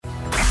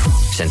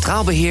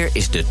Centraal Beheer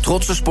is de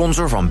trotse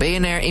sponsor van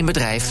BNR in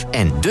Bedrijf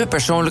en de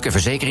persoonlijke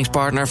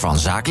verzekeringspartner van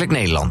Zakelijk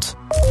Nederland.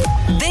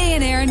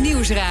 BNR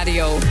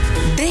Nieuwsradio.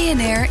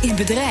 BNR in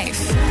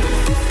Bedrijf.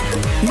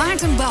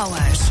 Maarten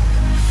Bouwhuis.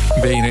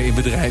 BNR in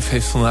Bedrijf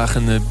heeft vandaag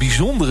een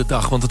bijzondere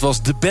dag, want het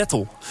was de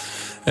battle.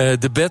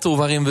 De battle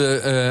waarin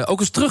we ook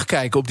eens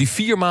terugkijken op die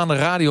 4 maanden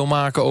radio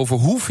maken over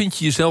hoe vind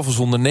je jezelf als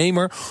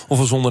ondernemer of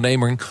als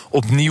ondernemer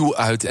opnieuw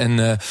uit.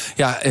 En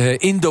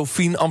in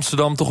Dauphine,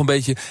 Amsterdam, toch een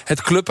beetje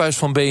het clubhuis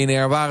van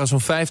BNR, waren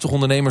zo'n 50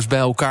 ondernemers bij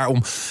elkaar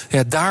om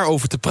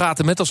daarover te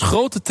praten met als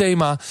grote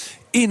thema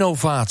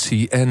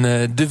innovatie. En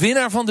de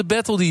winnaar van de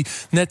battle die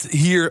net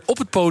hier op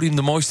het podium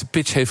de mooiste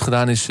pitch heeft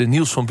gedaan is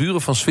Niels van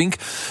Buren van Swink.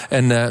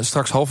 En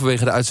straks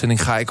halverwege de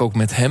uitzending ga ik ook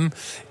met hem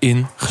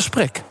in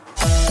gesprek.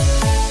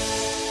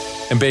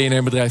 En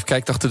BNR Bedrijf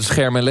kijkt achter de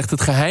schermen en legt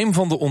het geheim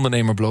van de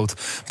ondernemer bloot.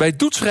 Bij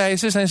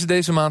Doetsreizen zijn ze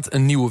deze maand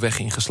een nieuwe weg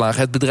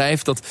ingeslagen. Het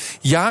bedrijf dat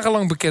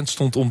jarenlang bekend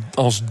stond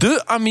als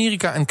de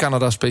Amerika- en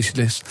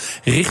Canada-specialist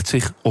richt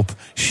zich op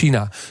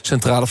China.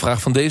 Centrale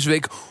vraag van deze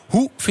week: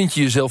 hoe vind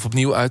je jezelf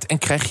opnieuw uit en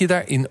krijg je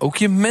daarin ook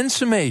je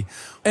mensen mee?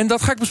 En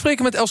dat ga ik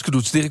bespreken met Elske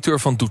Doets, directeur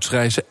van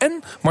Doetsreizen,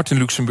 en Martin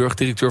Luxemburg,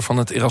 directeur van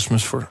het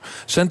Erasmus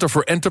Center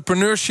for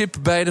Entrepreneurship.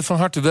 Beiden van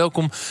harte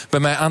welkom bij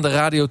mij aan de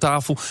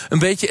radiotafel. Een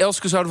beetje,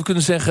 Elske, zouden we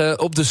kunnen zeggen,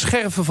 op de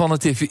scherven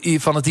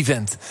van het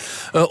event.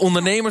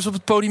 Ondernemers op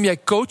het podium. Jij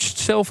coacht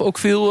zelf ook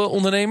veel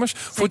ondernemers.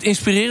 Voor het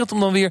inspirerend om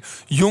dan weer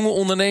jonge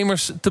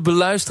ondernemers te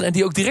beluisteren en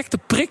die ook direct te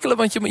prikkelen.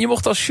 Want je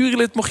mocht als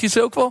jurylid mocht je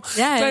ze ook wel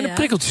kleine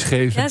prikkeltjes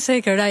geven. Ja,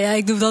 zeker. Nou ja,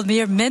 ik doe dat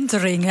meer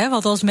mentoring. Hè?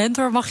 Want als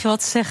mentor mag je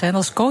wat zeggen. En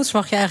als coach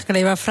mag je eigenlijk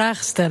alleen maar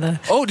vragen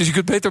stellen. Oh, dus je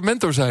kunt beter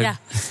mentor zijn. Ja.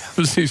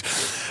 Precies.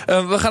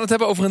 We gaan het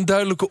hebben over een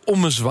duidelijke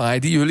ommezwaai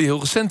die jullie heel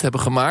recent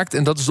hebben gemaakt.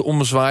 En dat is de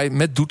ommezwaai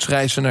met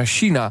Doetsreizen naar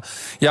China.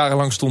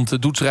 Jarenlang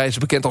stond Doetsreizen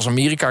bekend als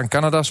Amerika- en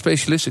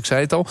Canada-specialist, ik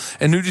zei het al.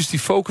 En nu dus die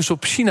focus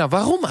op China.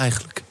 Waarom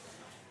eigenlijk?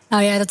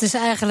 Nou ja, dat is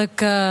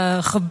eigenlijk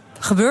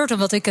gebeurd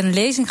omdat ik een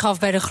lezing gaf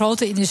bij de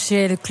grote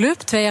industriële club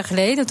 2 jaar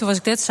geleden. Toen was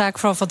ik net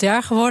zaakvrouw van het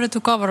jaar geworden.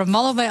 Toen kwam er een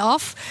man op mij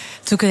af.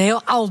 Toen een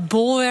heel oud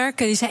bolwerk.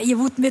 En die zei, je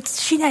moet met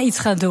China iets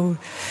gaan doen.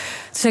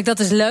 Toen zei ik, dat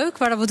is leuk,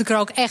 maar dan moet ik er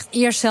ook echt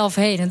eerst zelf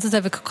heen. En dat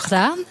heb ik ook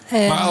gedaan.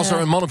 En, maar als er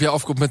een man op je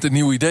afkomt met een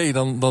nieuw idee,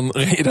 dan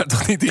ren je daar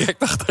toch niet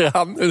direct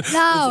achteraan?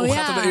 Nou, of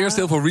gaat er eerst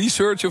heel veel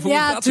research? Of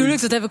ja,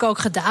 natuurlijk, dat heb ik ook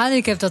gedaan.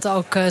 Ik heb dat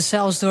ook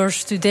zelfs door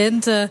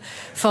studenten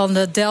van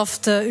de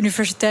Delft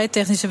Universiteit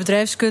Technische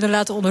Bedrijfskunde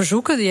laten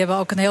onderzoeken. Die hebben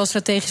ook een heel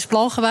strategisch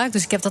plan gemaakt.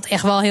 Dus ik heb dat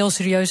echt wel heel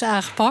serieus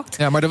aangepakt.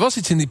 Ja, maar er was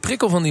iets in die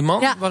prikkel van die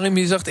man waarin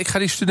je zegt, ik ga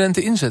die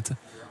studenten inzetten.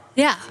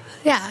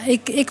 Ja,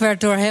 ik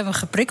werd door hem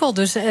geprikkeld.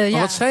 Dus, maar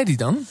wat zei hij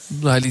dan?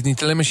 Hij liet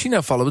niet alleen maar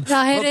China vallen.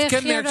 Nou, wat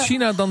kenmerkt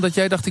China dan dat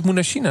jij dacht, ik moet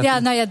naar China? Ja,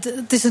 nou ja,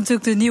 het is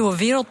natuurlijk de nieuwe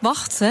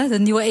wereldmacht. Hè, de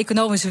nieuwe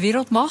economische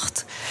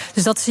wereldmacht.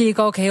 Dus dat zie ik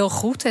ook heel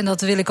goed. En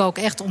dat wil ik ook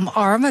echt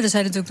omarmen. Er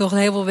zijn natuurlijk nog een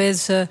heleboel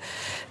mensen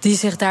die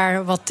zich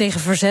daar wat tegen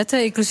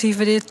verzetten. Inclusief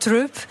meneer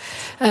Trump.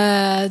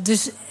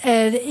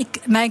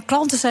 Mijn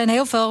klanten zijn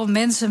heel veel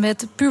mensen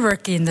met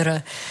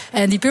puberkinderen.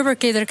 En die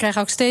puberkinderen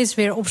krijgen ook steeds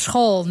weer op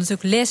school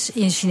natuurlijk les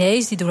in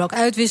Chinees. Die doen ook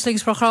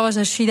uitwisselingsprogramma's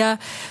naar China.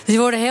 Dus die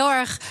worden heel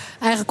erg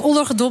eigenlijk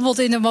ondergedompeld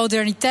in de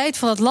moderniteit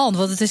van het land.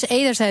 Want het is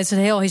enerzijds een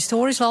heel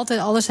historisch land en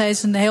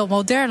anderzijds een heel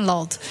modern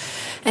land.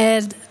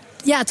 En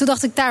ja, toen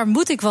dacht ik, daar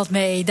moet ik wat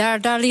mee.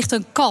 Daar ligt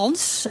een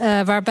kans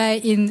waarbij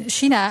in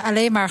China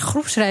alleen maar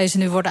groepsreizen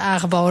nu worden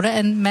aangeboden.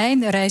 En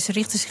mijn reizen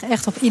richten zich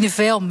echt op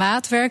individueel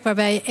maatwerk,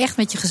 waarbij je echt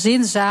met je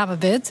gezin samen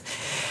bent.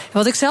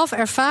 Wat ik zelf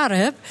ervaren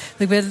heb,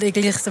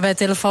 mijn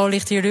telefoon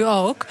ligt hier nu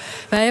ook.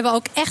 Wij hebben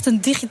ook echt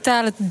een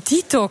digitale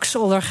detox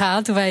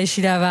ondergaan toen wij in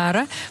China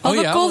waren. Want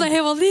we konden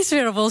helemaal niets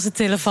meer op onze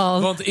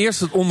telefoon. Want eerst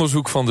het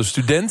onderzoek van de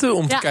studenten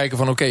om te kijken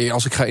van oké,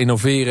 als ik ga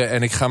innoveren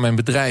en ik ga mijn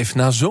bedrijf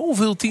na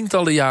zoveel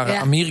tientallen jaren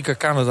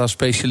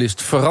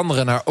Amerika-Canada-specialist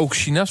veranderen naar ook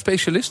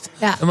China-specialist.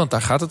 Ja. Want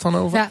daar gaat het dan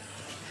over.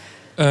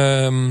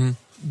 Ja.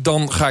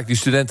 Dan ga ik die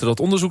studenten dat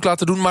onderzoek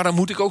laten doen. Maar dan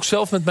moet ik ook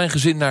zelf met mijn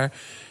gezin naar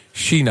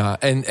China.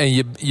 En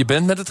je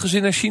bent met het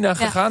gezin naar China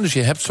gegaan. Dus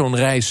je hebt zo'n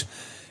reis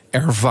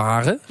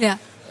ervaren. Ja.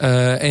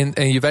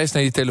 En je wijst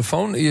naar je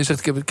telefoon. Je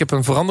zegt, ik heb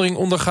een verandering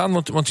ondergaan.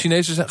 Want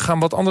Chinezen gaan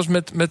wat anders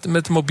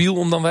met mobiel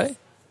om dan wij?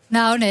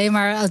 Nou, nee,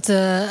 maar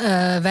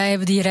wij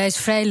hebben die reis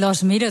vrij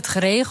last minute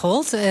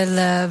geregeld. En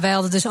wij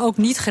hadden dus ook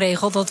niet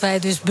geregeld dat wij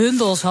dus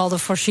bundels hadden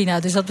voor China.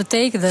 Dus dat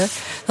betekende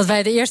dat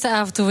wij de eerste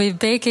avond toen we in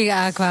Peking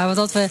aankwamen,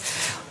 dat we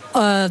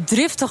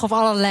driftig op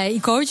allerlei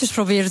icoontjes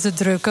probeerden te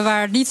drukken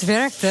waar niets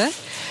werkte.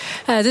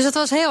 Dus het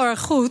was heel erg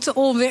goed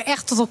om weer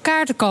echt tot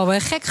elkaar te komen.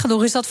 En gek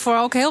genoeg is dat voor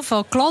ook heel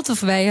veel klanten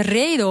van mij een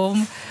reden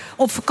om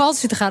op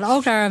vakantie te gaan,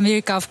 ook naar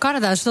Amerika of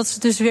Canada. Zodat ze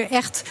dus weer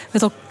echt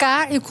met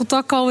elkaar in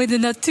contact komen in de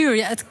natuur.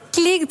 Ja, het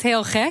klinkt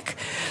heel gek,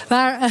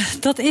 maar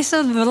dat is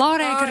een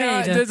belangrijke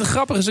reden. Het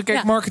grappige is,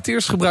 kijk,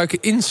 marketeers gebruiken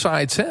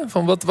insights. Hè?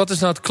 Van wat is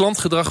nou het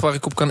klantgedrag waar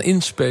ik op kan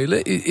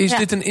inspelen? Is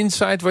dit een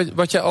insight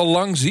wat jij al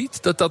lang ziet?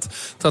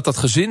 Dat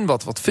gezin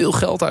wat veel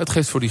geld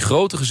uitgeeft voor die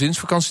grote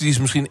gezinsvakantie, die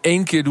ze misschien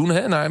 1 keer doen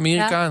naar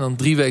Amerika en dan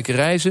 3 weken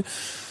reizen.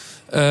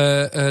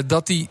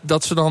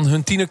 dat ze dan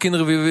hun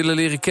tienerkinderen weer willen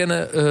leren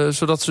kennen,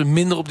 zodat ze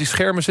minder op die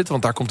schermen zitten.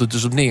 Want daar komt het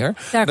dus op neer.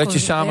 Dat je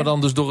samen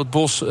dan dus door het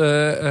bos,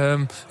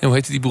 hoe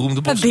heet die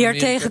beroemde bos? Een beer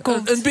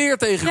tegenkomt. Een beer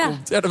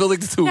tegenkomt. Ja, daar wilde ik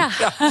naartoe. Ja,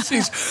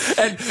 precies.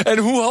 En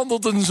hoe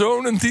handelt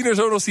een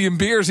tienerzoon als hij een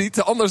beer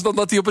ziet, anders dan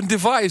dat hij op een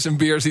device een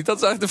beer ziet? Dat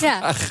is eigenlijk de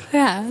vraag.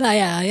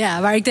 Ja,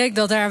 maar ik denk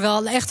dat daar wel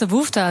een echte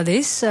behoefte aan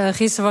is.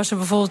 Gisteren was er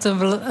bijvoorbeeld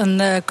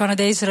een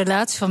Canadese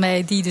relatie van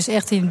mij die dus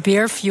echt in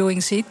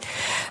beerviewing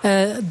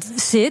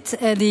zit.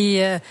 En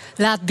die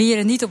laat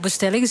beren niet op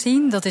bestelling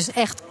zien. Dat is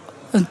echt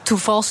een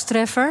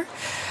toevalstreffer.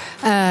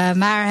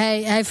 Maar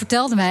hij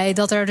vertelde mij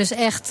dat er dus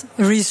echt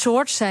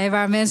resorts zijn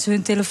waar mensen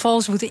hun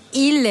telefoons moeten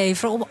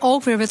inleveren om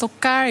ook weer met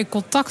elkaar in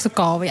contact te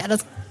komen. Ja,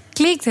 dat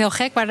klinkt heel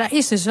gek, maar daar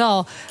is dus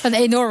wel een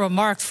enorme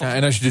markt voor. Ja,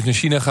 en als je dus naar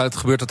China gaat,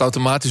 gebeurt dat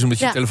automatisch omdat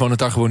je telefoon het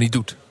daar gewoon niet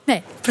doet.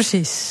 Nee,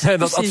 precies. En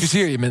dat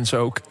adviseer je mensen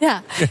ook.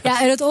 Ja,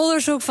 en het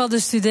onderzoek van de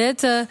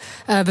studenten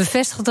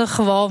bevestigde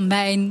gewoon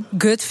mijn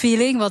gut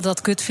feeling. Want dat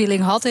gut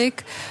feeling had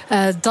ik.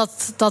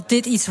 Dat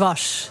dit iets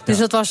was. Dus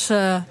dat was duur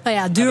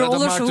onderzoek. Dat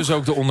maakt dus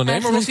ook de ondernemer.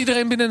 Eigenlijk. Was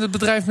iedereen binnen het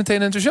bedrijf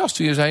meteen enthousiast?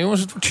 Je zei,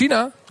 jongens, het wordt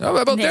China. Ja, we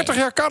hebben al 30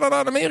 jaar Canada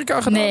en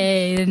Amerika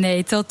gedaan.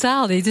 Nee,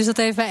 totaal niet. Dus dat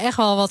heeft mij echt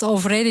wel wat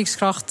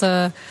overredingskracht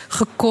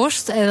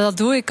gekost. En dat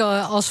doe ik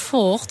als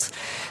volgt.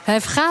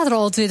 Wij vergaderen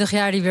al 20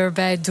 jaar niet meer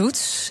bij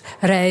Doets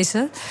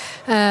reizen.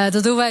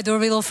 Dat doen wij door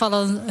middel van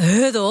een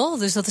huddle.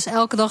 Dus dat is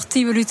elke dag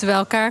 10 minuten bij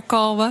elkaar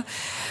komen.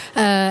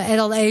 En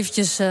dan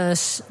eventjes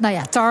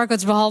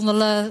targets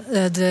behandelen,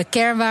 de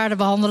kernwaarden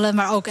behandelen,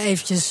 maar ook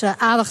eventjes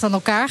aandacht aan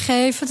elkaar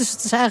geven. Dus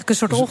het is eigenlijk een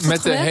soort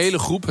ochtendgebed. Met de hele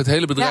groep, het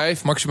hele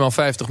bedrijf, maximaal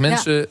 50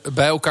 mensen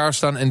bij elkaar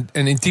staan en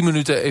in 10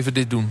 minuten even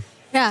dit doen.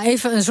 Ja,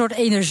 even een soort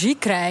energie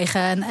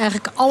krijgen en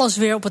eigenlijk alles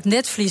weer op het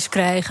netvlies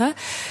krijgen.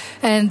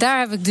 En daar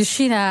heb ik dus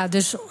China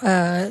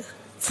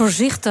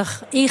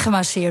voorzichtig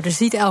ingemasseerd. Dus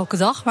niet elke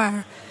dag,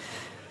 maar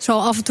zo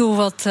af en toe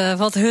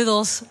wat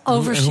huddles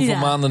over China. En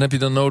hoeveel maanden heb je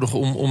dan nodig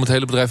om het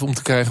hele bedrijf om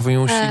te krijgen van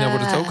jongens, China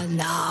wordt het ook?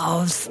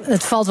 Nou,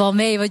 het valt wel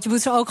mee, want je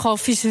moet ze ook gewoon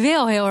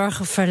visueel heel erg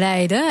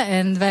verleiden.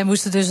 En wij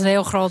moesten dus een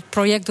heel groot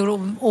project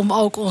doen om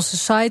ook onze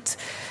site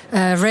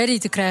ready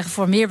te krijgen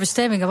voor meer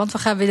bestemmingen. Want we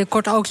gaan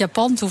binnenkort ook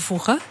Japan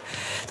toevoegen.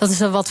 Dat is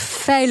een wat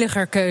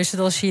veiliger keuze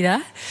dan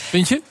China.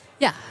 Vind je?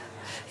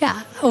 Ja,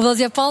 omdat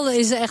Japan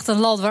is echt een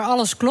land waar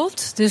alles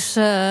klopt. Dus,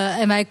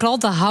 en mijn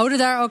klanten houden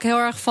daar ook heel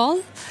erg van.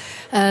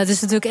 Het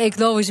is natuurlijk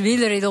economisch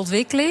minder in de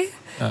ontwikkeling.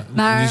 Ja,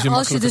 maar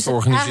als je dus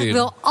eigenlijk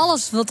wil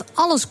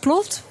alles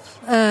klopt.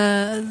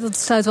 Dat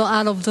sluit wel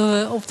aan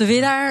op de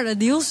winnaar,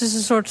 Niels. Dus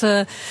een soort,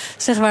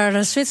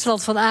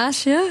 Zwitserland van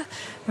Azië.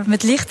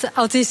 Met licht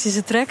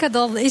autistische trekken,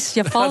 dan is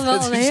Japan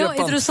wel een heel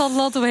interessant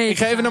land om heen. Ik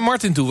ga even naar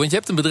Martin toe, want je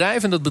hebt een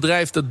bedrijf en dat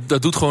bedrijf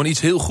dat doet gewoon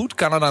iets heel goed.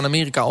 Canada en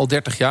Amerika al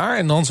 30 jaar.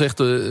 En dan zegt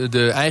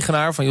de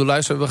eigenaar van, joh,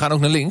 luister, we gaan ook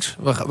naar links.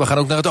 We gaan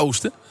ook naar het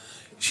oosten.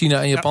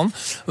 China en Japan.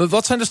 Ja.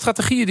 Wat zijn de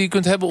strategieën die je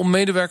kunt hebben om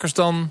medewerkers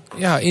dan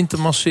in te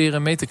masseren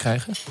en mee te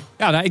krijgen?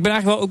 Ja, nou, ik ben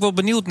eigenlijk ook wel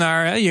benieuwd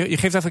naar. Je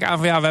geeft eigenlijk aan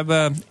van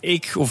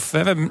we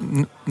hebben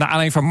naar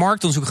aanleiding van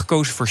marktonderzoek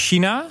gekozen voor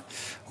China.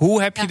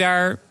 Hoe heb je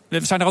daar?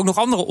 Zijn er ook nog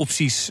andere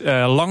opties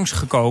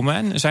langsgekomen?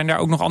 En zijn daar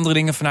ook nog andere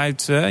dingen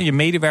vanuit je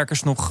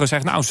medewerkers nog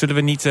gezegd? Nou, zullen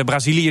we niet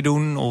Brazilië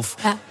doen? Of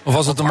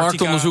was het een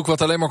marktonderzoek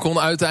wat alleen maar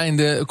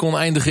kon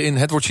eindigen in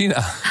het wordt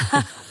China?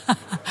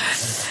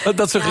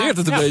 Dat suggereert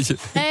het een beetje.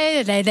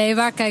 Nee,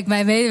 maar kijk,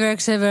 mijn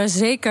medewerkers hebben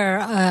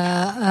zeker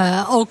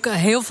ook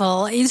heel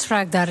veel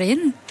inspraak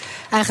daarin.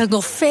 Eigenlijk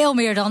nog veel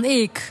meer dan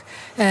ik.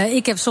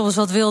 Ik heb soms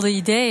wat wilde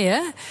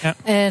ideeën. Ja.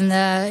 En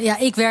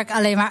ik werk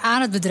alleen maar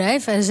aan het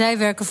bedrijf. En zij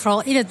werken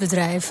vooral in het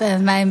bedrijf.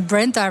 En mijn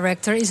brand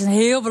director is een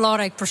heel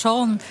belangrijk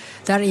persoon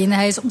daarin.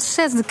 Hij is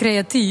ontzettend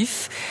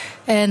creatief.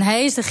 En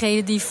hij is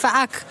degene die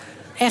vaak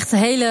echt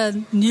hele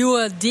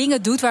nieuwe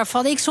dingen doet,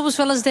 waarvan ik soms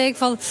wel eens denk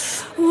van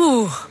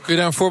Kun je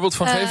daar een voorbeeld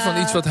van geven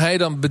van iets wat hij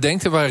dan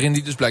bedenkt en waarin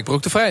hij dus blijkbaar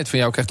ook de vrijheid van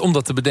jou krijgt om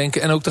dat te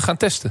bedenken en ook te gaan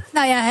testen?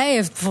 Nou ja, hij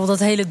heeft bijvoorbeeld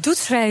dat hele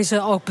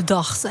Doetsreizen ook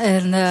bedacht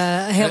en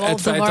helemaal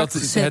op de markt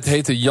gezet. Het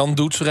heette Jan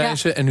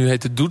Doetsreizen en nu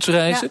heet het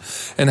Doetsreizen.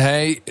 Ja.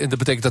 En dat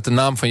betekent dat de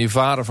naam van je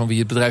vader, van wie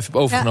je het bedrijf hebt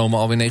overgenomen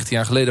alweer 19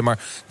 jaar geleden, maar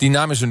die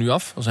naam is er nu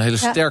af. Dat is een hele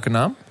sterke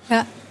naam.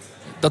 Ja.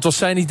 Dat was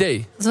zijn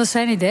idee. Dat was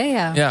zijn idee,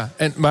 ja.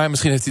 Maar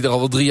misschien heeft hij er al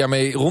wel 3 jaar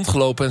mee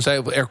rondgelopen en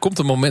zei, er komt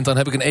een moment, dan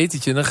heb ik een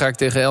etentje en dan ga ik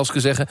tegen Elske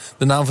zeggen,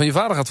 de naam van je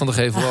vader gaat van de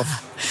gevel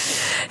af.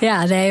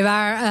 Ja, nee,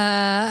 maar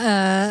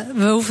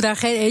we hoeven daar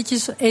geen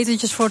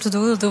etentjes voor te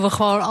doen. Dat doen we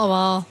gewoon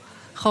allemaal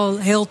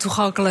heel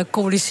toegankelijk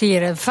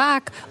communiceren.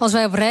 Vaak als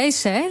wij op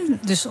reis zijn,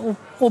 dus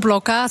op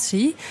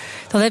locatie,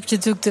 dan heb je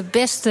natuurlijk de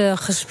beste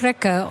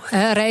gesprekken.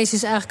 Reis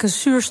is eigenlijk een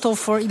zuurstof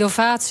voor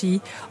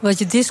innovatie, omdat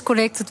je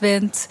disconnected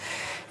bent.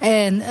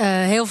 En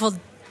heel veel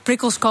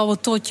prikkels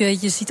komen tot je.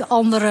 Je ziet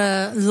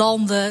andere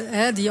landen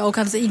die ook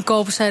aan het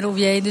inkopen zijn om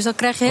je heen. Dus dan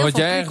krijg je heel veel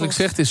prikkels. Wat jij eigenlijk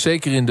zegt is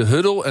zeker in de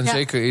huddle en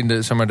zeker in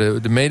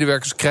de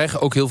medewerkers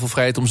krijgen ook heel veel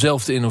vrijheid om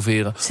zelf te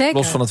innoveren. Zeker.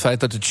 Los van het feit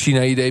dat het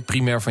China-idee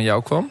primair van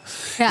jou kwam.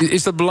 Ja.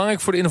 Is dat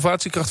belangrijk voor de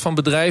innovatiekracht van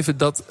bedrijven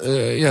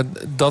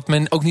dat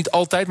men ook niet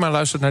altijd maar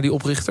luistert naar die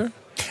oprichter?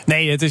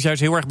 Nee, het is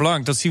juist heel erg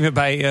belangrijk. Dat zien we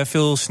bij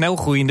veel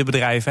snelgroeiende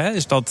bedrijven. Hè.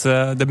 Is dat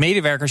de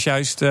medewerkers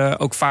juist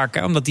ook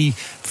vaak, omdat die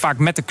vaak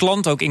met de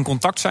klant ook in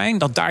contact zijn,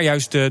 dat daar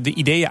juist de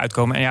ideeën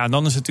uitkomen. En ja,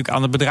 dan is het natuurlijk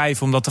aan het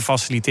bedrijf om dat te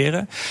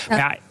faciliteren. Ja. Maar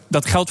ja,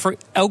 dat geldt voor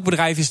elk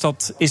bedrijf,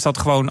 is dat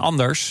gewoon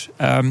anders.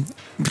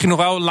 Misschien nog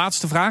wel een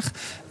laatste vraag.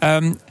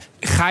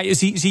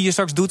 Zie je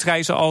straks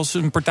Doetsreizen als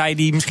een partij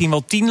die misschien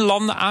wel 10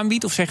 landen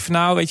aanbiedt? Of zeg je van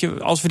nou, weet je,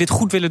 als we dit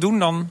goed willen doen,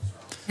 dan...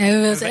 Ja, we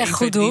willen het echt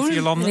goed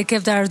doen. Ik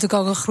heb daar natuurlijk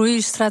ook een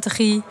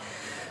groeistrategie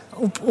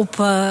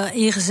op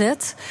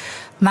ingezet.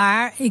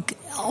 Maar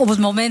op het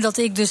moment dat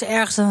ik dus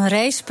ergens een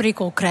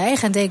reisprikkel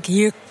krijg en denk,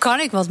 hier kan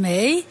ik wat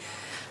mee,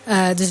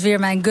 dus weer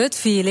mijn gut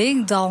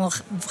feeling, dan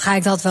ga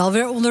ik dat wel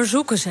weer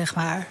onderzoeken, zeg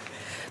maar.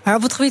 Maar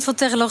op het gebied van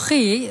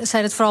technologie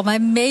zijn het vooral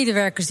mijn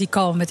medewerkers die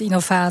komen met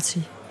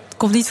innovatie. Het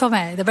komt niet van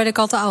mij, daar ben ik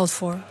al te oud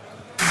voor.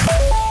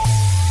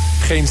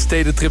 Geen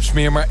stedentrips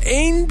meer, maar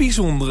 1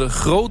 bijzondere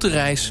grote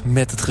reis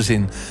met het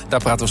gezin. Daar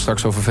praten we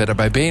straks over verder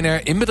bij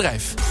BNR in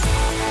Bedrijf.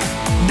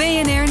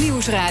 BNR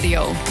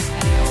Nieuwsradio.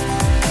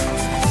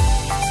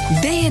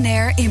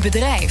 BNR in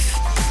Bedrijf.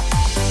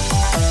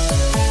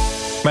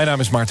 Mijn naam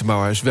is Maarten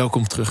Bouwhuis,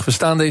 welkom terug. We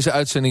staan deze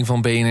uitzending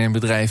van BNR in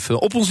Bedrijf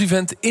op ons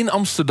event in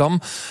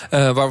Amsterdam,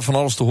 waar we van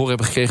alles te horen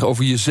hebben gekregen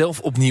over jezelf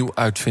opnieuw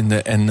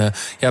uitvinden. En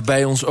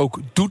bij ons ook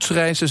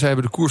Doetsreizen. Zij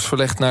hebben de koers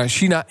verlegd naar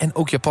China en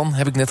ook Japan,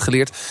 heb ik net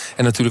geleerd.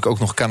 En natuurlijk ook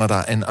nog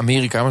Canada en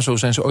Amerika, maar zo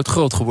zijn ze ooit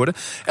groot geworden.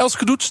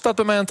 Elske Doets staat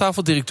bij mij aan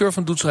tafel, directeur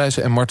van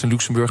Doetsreizen. En Martin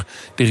Luxemburg,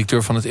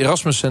 directeur van het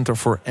Erasmus Center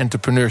for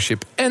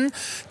Entrepreneurship. En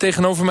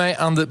tegenover mij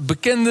aan de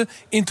bekende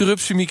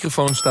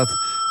interruptiemicrofoon staat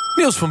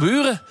Niels van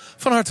Buren.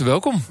 Van harte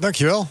welkom.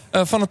 Dankjewel.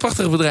 Van het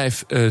prachtige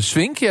bedrijf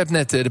Swink. Je hebt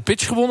net de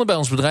pitch gewonnen bij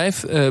ons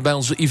bedrijf, bij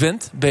ons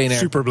event, BNR.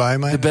 Super blij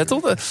mee. De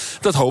battle.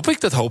 Dat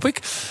hoop ik.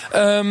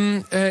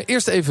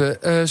 Eerst even,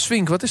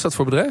 Swink, wat is dat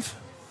voor bedrijf?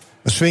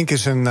 Swink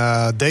is een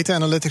data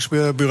analytics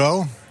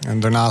bureau. En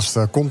daarnaast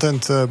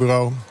content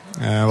bureau.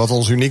 Wat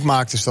ons uniek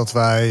maakt is dat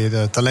wij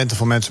de talenten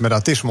van mensen met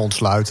autisme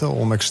ontsluiten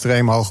om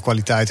extreem hoge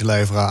kwaliteit te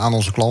leveren aan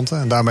onze klanten.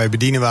 En daarmee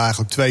bedienen we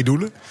eigenlijk 2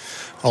 doelen.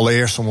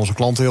 Allereerst om onze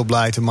klanten heel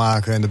blij te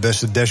maken en de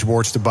beste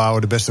dashboards te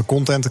bouwen, de beste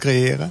content te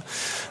creëren.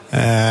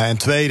 En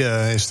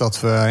tweede is dat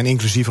we een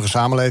inclusievere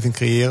samenleving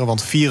creëren,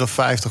 want 54%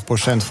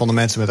 van de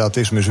mensen met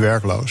autisme is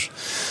werkloos.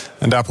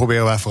 En daar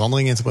proberen wij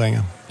verandering in te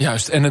brengen.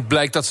 Juist, en het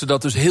blijkt dat ze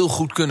dat dus heel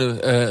goed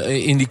kunnen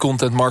in die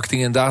content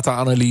marketing en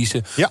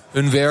data-analyse. Ja.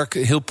 Hun werk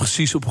heel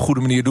precies op een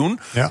goede manier doen.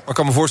 Ja. Maar ik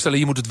kan me voorstellen,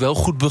 je moet het wel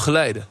goed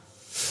begeleiden.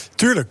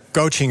 Tuurlijk,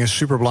 coaching is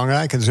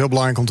superbelangrijk. Het is heel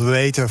belangrijk om te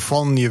weten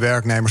van je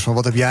werknemers, van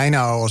wat heb jij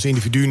nou als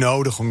individu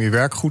nodig om je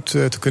werk goed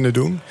te kunnen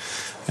doen.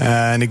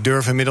 En ik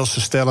durf inmiddels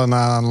te stellen,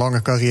 na een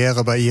lange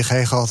carrière bij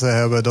ING gehad te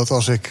hebben, dat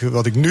als ik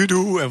wat ik nu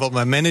doe en wat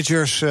mijn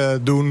managers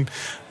doen,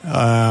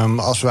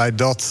 als wij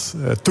dat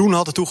toen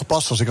hadden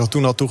toegepast, als ik dat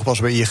toen had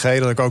toegepast bij ING,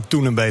 dat ik ook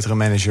toen een betere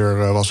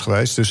manager was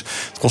geweest. Dus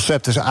het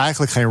concept is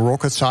eigenlijk geen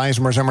rocket science,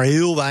 maar er zijn maar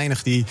heel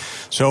weinig die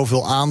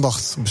zoveel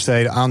aandacht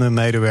besteden aan hun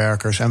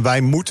medewerkers. En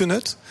wij moeten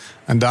het.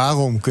 En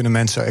daarom kunnen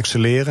mensen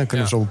excelleren,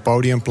 kunnen ze op het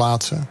podium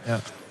plaatsen. Ja.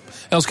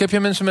 Elske, heb jij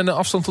mensen met een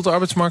afstand tot de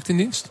arbeidsmarkt in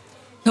dienst?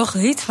 Nog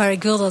niet, maar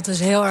ik wil dat dus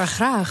heel erg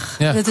graag.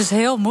 Ja. Het is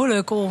heel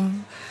moeilijk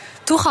om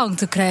toegang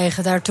te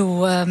krijgen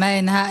daartoe.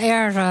 Mijn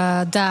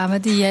HR-dame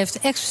die heeft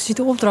expliciet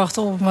de opdracht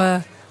om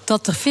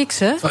dat te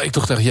fixen. Nou, ik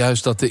dacht echt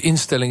juist dat de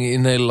instellingen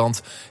in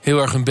Nederland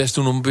heel erg hun best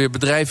doen om weer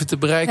bedrijven te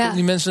bereiken. Ja. Om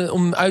die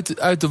mensen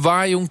uit de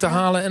waaijong te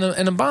halen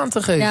en een baan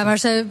te geven. Ja, maar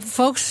ze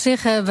focussen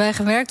zich, hebben wij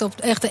gemerkt, op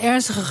echt de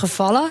ernstige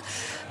gevallen.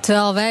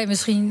 Terwijl wij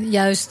misschien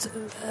juist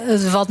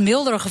wat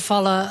mildere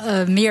gevallen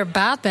meer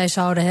baat bij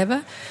zouden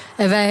hebben.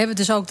 En wij hebben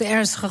dus ook de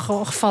ernstige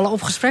gevallen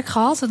op gesprek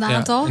gehad, een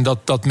aantal. En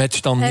dat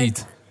matcht dan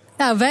niet?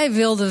 Nou, wij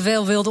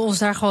wilden ons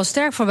daar gewoon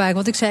sterk voor maken.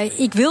 Want ik zei,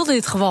 ik wil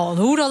dit gewoon,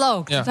 hoe dan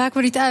ook. Ja. Dat maakt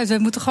me niet uit. Wij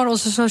moeten gewoon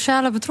onze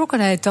sociale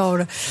betrokkenheid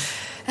tonen.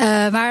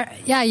 Maar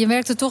ja, je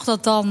merkte toch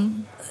dat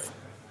dan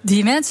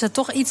die mensen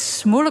toch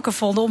iets moeilijker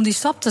vonden om die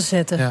stap te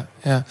zetten.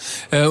 Ja.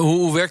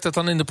 Hoe werkt dat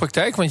dan in de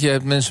praktijk? Want je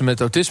hebt mensen met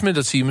autisme,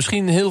 dat zie je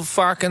misschien heel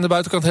vaak aan de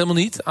buitenkant helemaal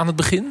niet aan het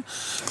begin.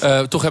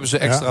 Toch hebben ze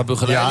extra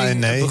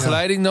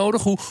begeleiding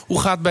nodig. Hoe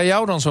gaat bij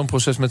jou dan zo'n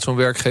proces met zo'n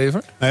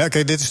werkgever? Nou ja,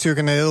 kijk, dit is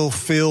natuurlijk een heel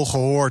veel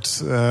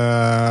gehoord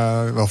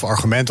of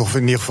argument, of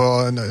in ieder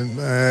geval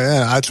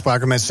een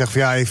uitspraak. Mensen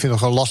zeggen van ja, ik vind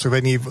het gewoon lastig, ik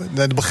weet niet.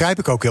 Dat begrijp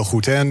ik ook heel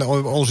goed. Hè. En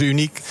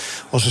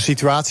onze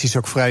situatie is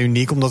ook vrij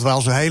uniek, omdat wij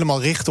ons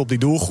helemaal richten op die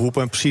doelgroep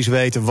en precies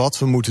weten wat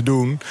we moeten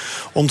doen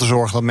om te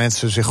zorgen dat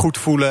mensen zich goed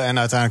voelen en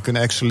uiteindelijk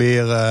kunnen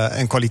excelleren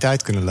en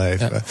kwaliteit kunnen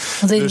leveren. Ja.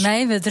 Want in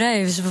mijn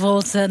bedrijf is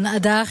bijvoorbeeld een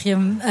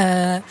adagium,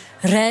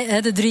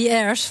 de 3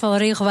 R's van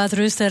regelmaat,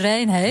 rust en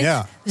reinheid.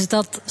 Ja. Dus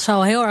dat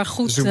zou heel erg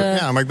goed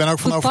ja, maar ik ben ook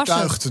van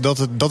overtuigd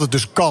dat het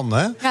dus kan.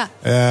 Hè?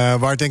 Ja.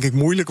 Waar het denk ik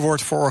moeilijk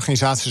wordt voor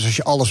organisaties als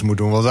je alles moet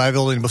doen. Want wij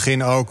wilden in het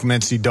begin ook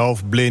mensen die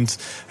doof, blind,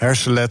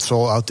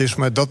 hersenletsel,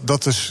 autisme,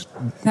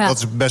 dat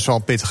is best wel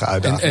een pittige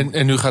uitdaging.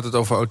 En nu gaat het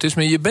over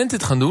autisme. Je bent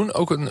dit gaan doen.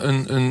 Ook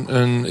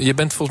je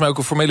bent volgens mij ook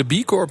een formele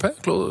B Corp, hè?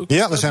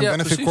 Ja, we zijn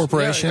Benefit precies.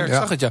 Corporation. Ja, ik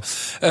zag het, ja.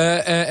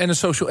 En een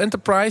social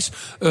enterprise.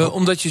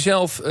 Omdat je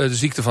zelf de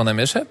ziekte van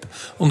MS hebt.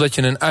 Omdat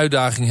je een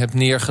uitdaging hebt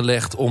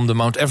neergelegd om de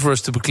Mount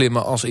Everest te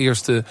beklimmen als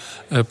eerste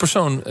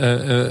persoon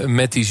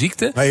met die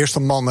ziekte. Maar eerste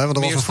man, hè? Want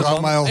er was een vrouw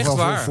mij al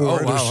wel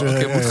voor.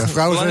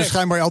 Vrouwen zijn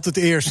schijnbaar altijd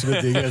de eerste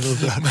met dingen.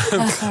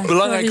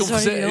 Belangrijk om te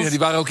zeggen. Die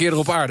waren ook eerder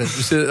op aarde.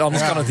 Dus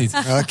anders kan het niet.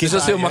 Dus dat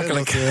is heel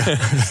makkelijk.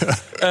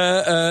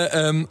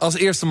 Als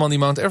eerste man die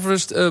Mount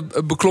Everest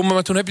beklommen.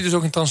 Maar toen heb je dus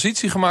ook een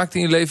transitie gemaakt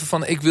in je leven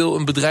van ik wil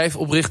een bedrijf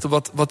oprichten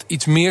wat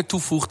iets meer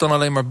toevoegt dan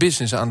alleen maar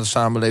business aan de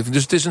samenleving.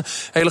 Dus het is een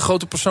hele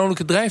grote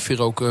persoonlijke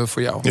drijfveer ook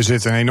voor jou. Er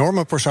zit een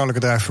enorme persoonlijke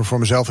drijfveer voor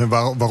mezelf in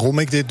waarom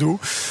ik dit doe.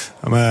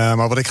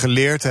 Maar wat ik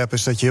geleerd heb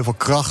is dat je heel veel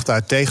kracht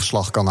uit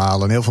tegenslag kan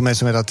halen. En heel veel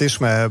mensen met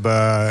autisme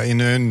hebben in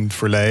hun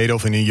verleden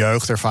of in hun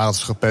jeugd ervaren dat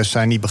ze gepest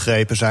zijn, niet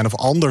begrepen zijn of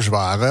anders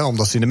waren,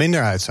 omdat ze in de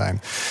minderheid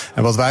zijn.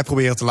 En wat wij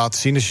proberen te laten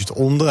zien, als je het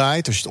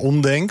omdraait, als je het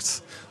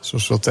omdenkt,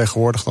 zoals we dat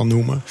tegenwoordig dan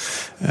noemen,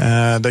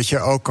 dat je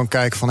ook kan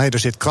kijken van er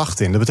zit kracht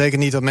in. Dat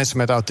betekent niet dat mensen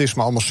met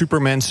autisme allemaal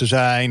supermensen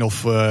zijn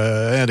of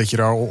dat je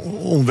daar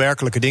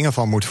onwerkelijke dingen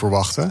van moet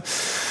verwachten.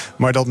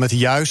 Maar dat met de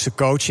juiste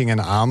coaching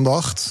en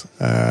aandacht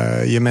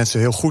je mensen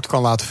heel goed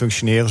kan laten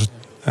functioneren, ze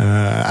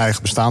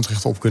eigen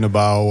bestaansrecht op kunnen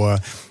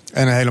bouwen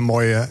en een hele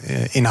mooie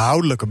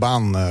inhoudelijke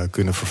baan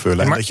kunnen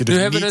vervullen. En dat je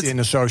dus niet in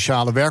een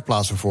sociale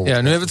werkplaats bijvoorbeeld.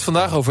 Ja, nu hebben we het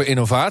vandaag over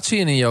innovatie.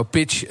 En in jouw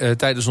pitch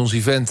tijdens ons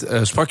event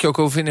sprak je ook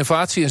over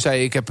innovatie. En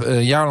zei ik heb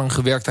een jaar lang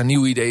gewerkt aan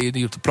nieuwe ideeën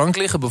die op de plank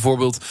liggen.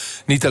 Bijvoorbeeld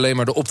niet alleen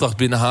maar de opdracht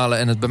binnenhalen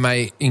en het bij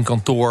mij in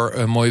kantoor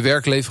mooi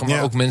werk leveren,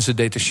 maar ook mensen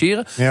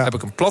detacheren. Daar heb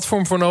ik een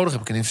platform voor nodig,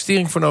 heb ik een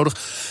investering voor nodig.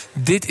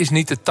 Dit is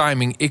niet de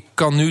timing. Ik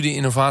kan nu die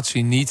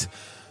innovatie niet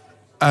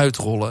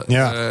uitrollen.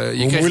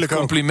 Je kreeg een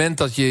compliment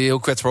dat je heel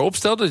kwetsbaar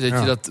opstelde, dat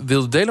je dat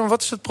wilde delen. Maar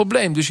wat is het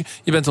probleem? Dus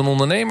je bent een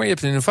ondernemer, je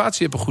hebt een innovatie,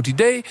 je hebt een goed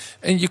idee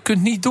en je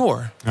kunt niet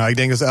door. Nou, ik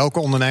denk dat elke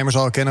ondernemer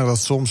zal herkennen dat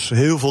soms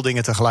heel veel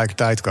dingen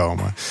tegelijkertijd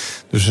komen.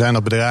 Dus we zijn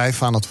dat bedrijf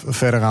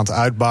verder aan het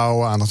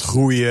uitbouwen, aan het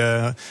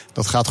groeien.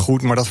 Dat gaat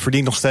goed, maar dat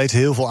verdient nog steeds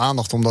heel veel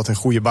aandacht om dat in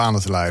goede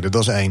banen te leiden.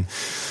 Dat is 1.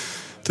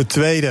 Ten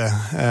tweede,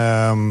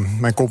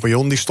 mijn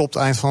compagnon die stopt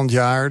eind van het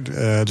jaar.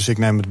 Dus ik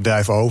neem het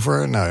bedrijf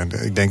over. Nou,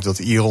 ik denk dat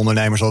iedere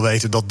ondernemer zal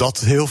weten dat dat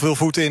heel veel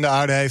voeten in de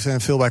aarde heeft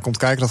en veel bij komt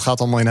kijken. Dat gaat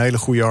allemaal in een hele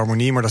goede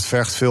harmonie, maar dat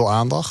vergt veel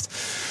aandacht.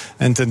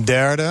 En ten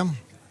derde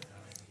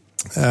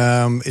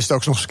is het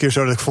ook nog eens een keer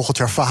zo dat ik volgend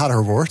jaar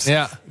vader word.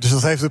 Ja. Dus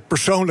dat heeft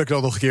persoonlijk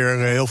dan nog een keer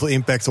heel veel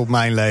impact op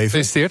mijn leven.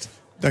 Gefeliciteerd.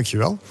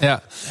 Dankjewel.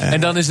 Ja.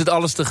 En dan is het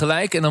alles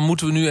tegelijk en dan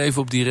moeten we nu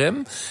even op die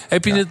rem.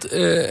 Heb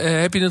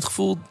je het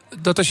gevoel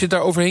dat als je het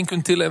daar overheen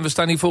kunt tillen en we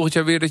staan hier volgend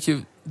jaar weer,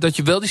 dat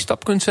je wel die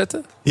stap kunt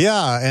zetten?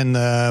 Ja, en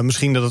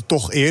misschien dat het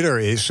toch eerder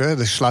is. Hè.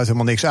 Dus sluit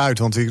helemaal niks uit,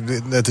 want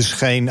het is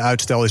geen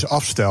uitstel, is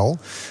afstel.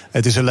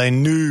 Het is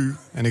alleen nu,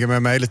 en ik heb er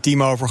met mijn hele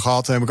team over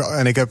gehad,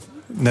 en ik heb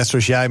net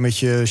zoals jij met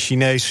je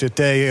Chinese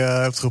thee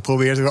hebt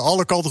geprobeerd. We hebben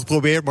alle kanten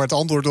geprobeerd, maar het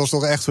antwoord was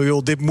toch echt van,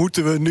 joh, dit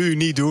moeten we nu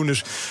niet doen.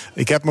 Dus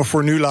ik heb me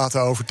voor nu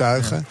laten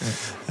overtuigen.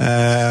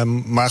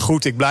 Maar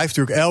goed, ik blijf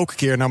natuurlijk elke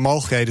keer naar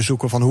mogelijkheden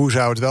zoeken van hoe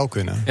zou het wel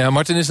kunnen. Ja,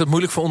 Martin, is dat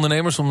moeilijk voor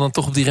ondernemers om dan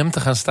toch op die rem te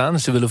gaan staan?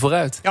 Dus ze willen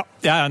vooruit.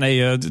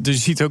 Dus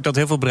je ziet ook dat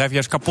heel veel bedrijven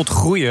juist kapot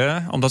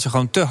groeien, omdat ze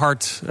gewoon te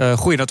hard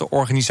groeien, dat de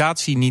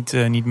organisatie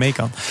niet mee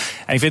kan.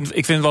 En ik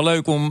vind het wel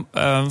leuk om,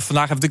 vandaag hebben we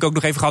natuurlijk ook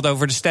nog even gehad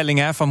over de stelling,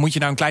 hè, van moet je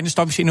nou in kleine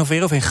stapjes innoveren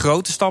of in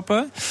grote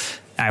stappen?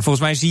 Ja, volgens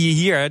mij zie je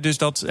hier dus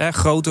dat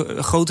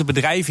grote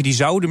bedrijven die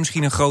zouden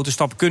misschien een grote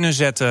stap kunnen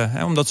zetten,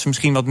 omdat ze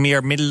misschien wat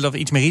meer middelen of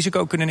iets meer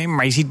risico kunnen nemen.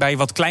 Maar je ziet bij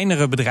wat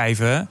kleinere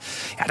bedrijven,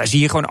 daar zie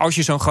je gewoon als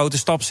je zo'n grote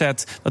stap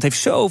zet, dat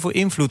heeft zoveel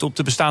invloed op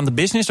de bestaande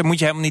business. Dat moet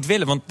je helemaal niet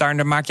willen, want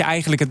daar maak je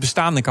eigenlijk het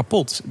bestaande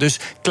kapot. Dus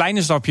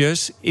kleine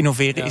stapjes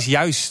innoveren is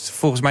juist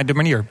volgens mij de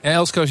manier. Ja,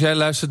 Elske, als jij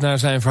luistert naar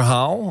zijn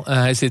verhaal,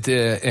 hij zit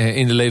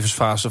in de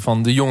levensfase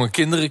van de jonge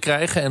kinderen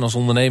krijgen. En als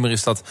ondernemer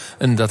is dat,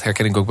 en dat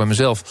herken ik ook bij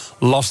mezelf,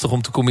 lastig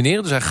om te combineren.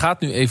 Dus hij gaat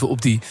nu even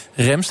op die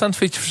rem staan.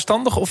 Vind je het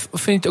verstandig of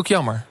vind je het ook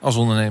jammer als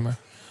ondernemer?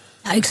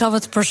 Ja, ik snap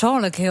het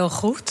persoonlijk heel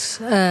goed.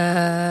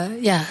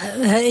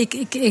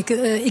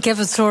 Ik heb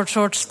het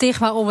soort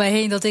stigma om me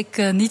heen dat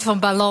ik niet van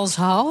balans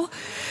hou.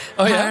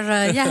 Oh ja?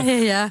 Maar,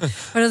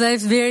 maar dat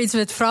heeft weer iets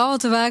met vrouwen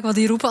te maken, want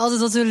die roepen altijd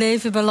dat hun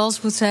leven in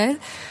balans moet zijn.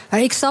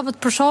 Maar ik snap het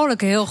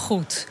persoonlijk heel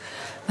goed.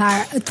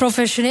 Maar het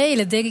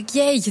professionele, denk ik,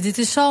 jeetje, dit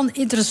is zo'n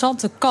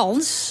interessante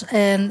kans.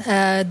 En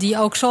die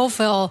ook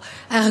zoveel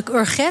eigenlijk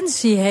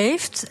urgentie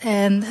heeft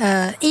en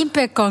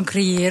impact kan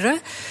creëren.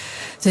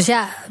 Dus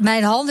ja,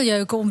 mijn handen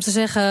jeuken om te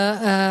zeggen,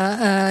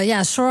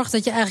 zorg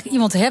dat je eigenlijk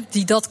iemand hebt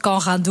die dat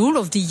kan gaan doen,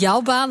 of die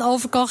jouw baan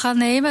over kan gaan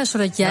nemen,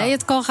 zodat jij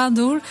het kan gaan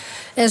doen.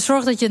 En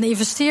zorg dat je een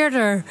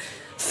investeerder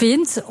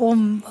vindt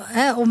om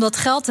dat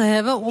geld te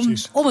hebben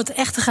om het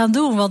echt te gaan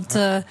doen. Want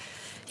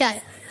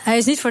Hij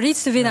is niet voor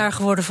niets de winnaar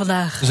geworden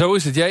vandaag. Zo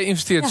is het. Jij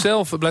investeert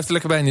zelf, blijf er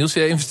lekker bij Niels.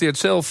 Jij investeert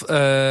zelf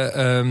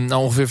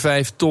ongeveer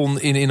 5 ton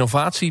in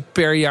innovatie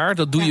per jaar.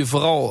 Dat doe je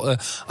vooral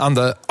aan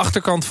de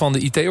achterkant van de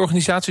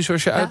IT-organisatie,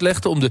 zoals je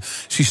uitlegde. Om de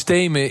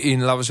systemen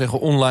in, laten we zeggen,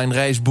 online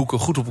reisboeken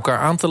goed op elkaar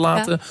aan te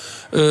laten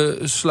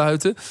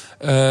sluiten.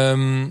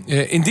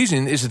 In die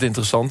zin is het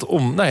interessant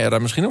om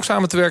daar misschien ook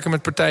samen te werken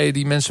met partijen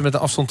die mensen met een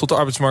afstand tot de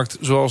arbeidsmarkt,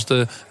 zoals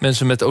de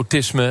mensen met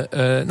autisme,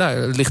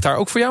 ligt daar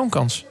ook voor jou een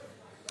kans?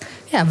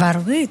 Ja,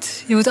 waarom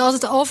niet? Je moet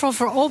altijd overal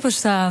voor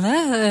openstaan.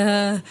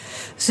 Hè?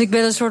 Dus ik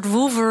ben een soort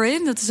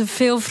Wolverine. Dat is een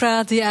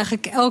veelvraat die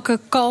eigenlijk elke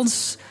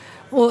kans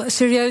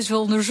serieus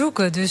wil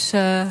onderzoeken. Dus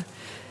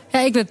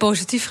ik ben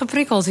positief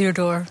geprikkeld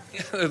hierdoor.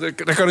 Ja,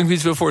 daar kan ik me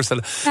iets wel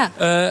voorstellen. Ja.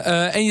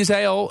 En je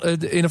zei al,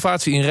 de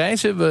innovatie in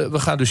reizen. We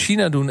gaan dus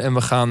China doen en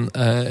we gaan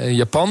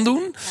Japan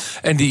doen. Ja.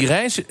 En die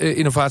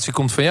reisinnovatie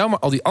komt van jou. Maar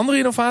al die andere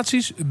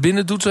innovaties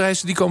binnen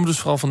Doetsreizen, die komen dus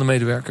vooral van de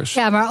medewerkers.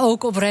 Ja, maar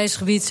ook op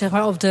reisgebied, zeg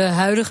maar, op de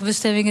huidige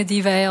bestemmingen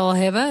die wij al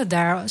hebben.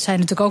 Daar zijn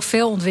natuurlijk ook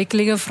veel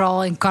ontwikkelingen,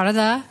 vooral in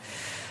Canada.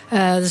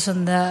 Dat is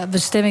een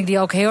bestemming die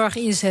ook heel erg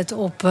inzet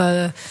op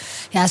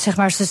zeg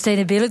maar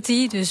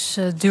sustainability, dus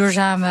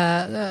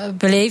duurzame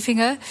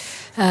belevingen.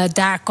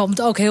 Daar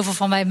komt ook heel veel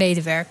van mijn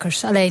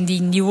medewerkers. Alleen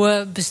die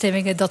nieuwe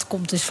bestemmingen, dat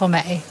komt dus van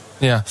mij.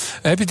 Ja.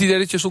 Heb je het idee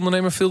dat je als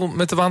ondernemer veel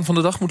met de waan van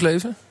de dag moet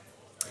leven?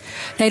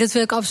 Nee, dat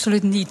wil ik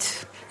absoluut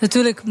niet.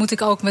 Natuurlijk moet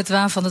ik ook met de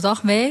waan van de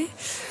dag mee.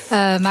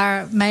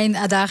 Maar mijn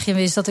adagium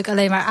is dat ik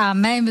alleen maar aan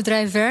mijn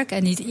bedrijf werk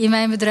en niet in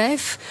mijn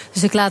bedrijf.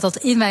 Dus ik laat dat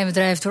in mijn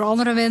bedrijf door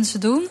andere mensen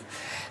doen,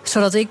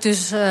 zodat ik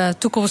dus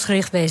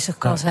toekomstgericht bezig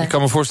kan zijn. Ik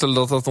kan me voorstellen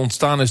dat dat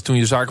ontstaan is toen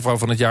je zakenvrouw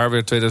van het jaar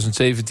werd,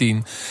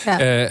 2017. Ja.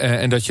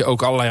 En dat je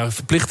ook allerlei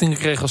verplichtingen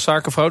kreeg als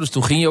zakenvrouw. Dus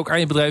toen ging je ook aan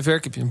je bedrijf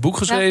werken, heb je een boek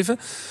geschreven.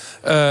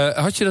 Ja.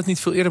 Had je dat niet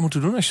veel eerder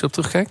moeten doen als je erop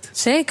terugkijkt?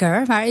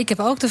 Zeker, maar ik heb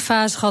ook de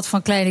fase gehad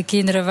van kleine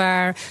kinderen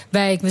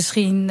waarbij ik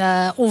misschien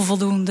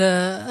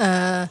onvoldoende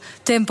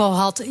tempo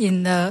had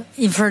in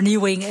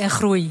vernieuwing en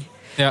groei.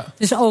 Ja.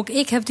 Dus ook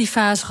ik heb die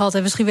fase gehad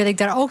en misschien ben ik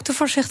daar ook te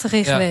voorzichtig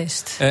in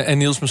geweest. En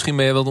Niels, misschien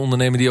ben je wel de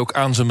ondernemer die ook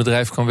aan zijn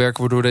bedrijf kan werken,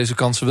 waardoor deze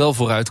kansen wel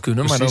vooruit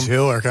kunnen. Precies, maar dan,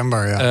 heel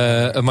herkenbaar,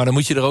 ja. Maar dan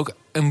moet je er ook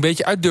een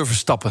beetje uit durven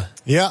stappen.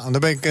 Ja, dan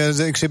ben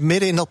ik zit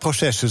midden in dat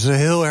proces, dus dat is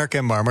heel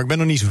herkenbaar, maar ik ben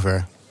nog niet zo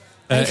ver.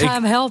 Ik ga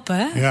hem helpen,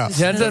 hè? Ja.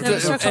 En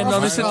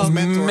dan is het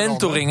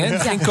mentoring, hè?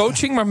 Geen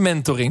coaching, maar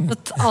mentoring.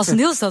 Als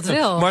Niels dat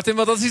wil. Martin,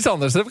 maar dat is iets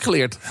anders, dat heb ik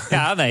geleerd.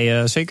 Ja,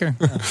 nee, zeker.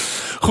 Ja.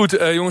 Goed,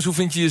 jongens, hoe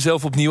vind je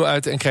jezelf opnieuw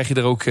uit en krijg je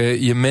er ook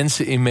je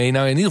mensen in mee?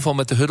 Nou, in ieder geval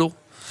met de huddle.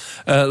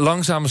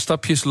 Langzame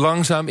stapjes,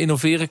 langzaam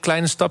innoveren,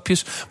 kleine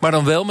stapjes. Maar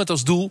dan wel met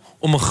als doel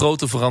om een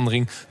grote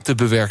verandering te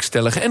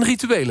bewerkstelligen. En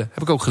rituelen,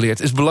 heb ik ook geleerd.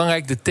 Is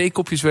belangrijk, de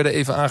theekopjes werden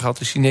even aangehaald,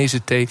 de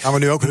Chinese thee. Gaan we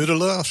nu ook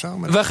huddelen of zo?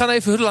 We gaan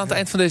even huddelen aan het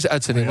eind van deze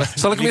uitzending. Ja.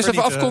 Zal ik hem eerst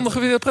even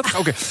afkondigen? Weer prettig?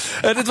 Oké.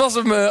 Dit was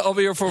hem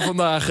alweer voor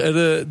vandaag.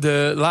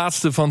 De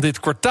laatste van dit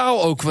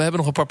kwartaal ook. We hebben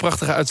nog een paar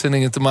prachtige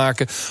uitzendingen te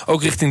maken.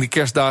 Ook richting de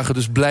kerstdagen,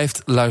 dus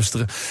blijft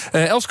luisteren.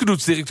 Elske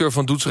Doets, directeur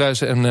van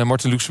Doetsreizen. En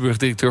Martin Luxemburg,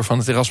 directeur van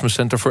het Erasmus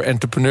Center for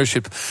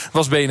Entrepreneurship.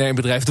 Was BNR in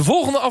bedrijf. De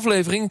volgende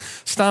aflevering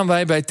staan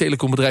wij bij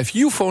telecombedrijf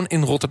Youfone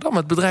in Rotterdam.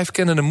 Het bedrijf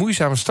kende een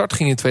moeizame start,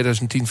 ging in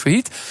 2010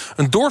 failliet.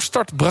 Een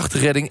doorstart bracht de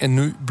redding en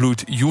nu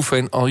bloeit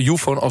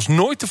Youfone als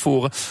nooit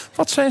tevoren.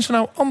 Wat zijn ze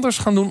nou anders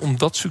gaan doen om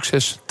dat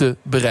succes te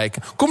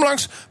bereiken? Kom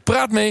langs,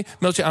 praat mee,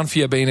 meld je aan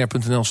via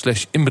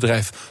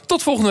bnr.nl/inbedrijf.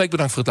 Tot volgende week,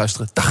 bedankt voor het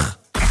luisteren. Dag.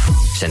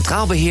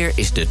 Centraal Beheer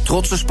is de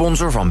trotse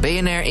sponsor van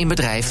BNR in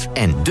bedrijf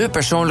en de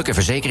persoonlijke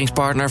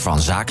verzekeringspartner van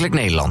Zakelijk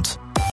Nederland.